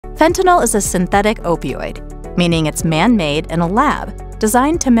Fentanyl is a synthetic opioid, meaning it's man-made in a lab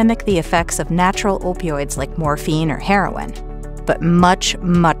designed to mimic the effects of natural opioids like morphine or heroin, but much,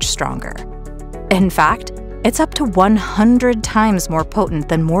 much stronger. In fact, it's up to 100 times more potent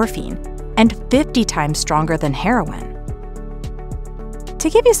than morphine and 50 times stronger than heroin. To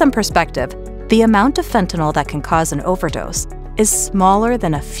give you some perspective, the amount of fentanyl that can cause an overdose is smaller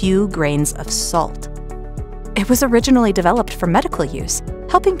than a few grains of salt. It was originally developed for medical use,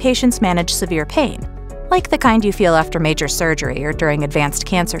 helping patients manage severe pain, like the kind you feel after major surgery or during advanced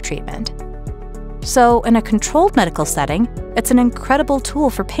cancer treatment. So, in a controlled medical setting, it's an incredible tool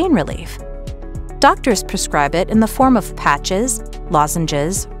for pain relief. Doctors prescribe it in the form of patches,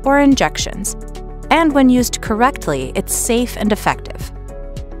 lozenges, or injections, and when used correctly, it's safe and effective.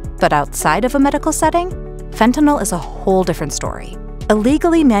 But outside of a medical setting, fentanyl is a whole different story.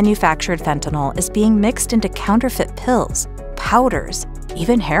 Illegally manufactured fentanyl is being mixed into counterfeit pills, powders,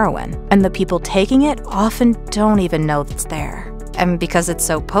 even heroin, and the people taking it often don't even know it's there. And because it's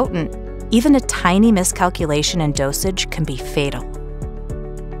so potent, even a tiny miscalculation in dosage can be fatal.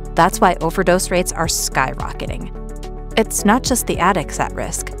 That's why overdose rates are skyrocketing. It's not just the addicts at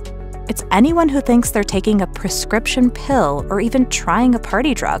risk. It's anyone who thinks they're taking a prescription pill or even trying a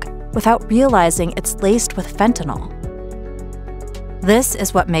party drug without realizing it's laced with fentanyl. This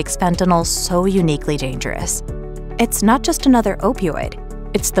is what makes fentanyl so uniquely dangerous. It's not just another opioid,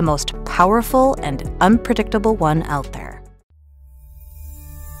 it's the most powerful and unpredictable one out there.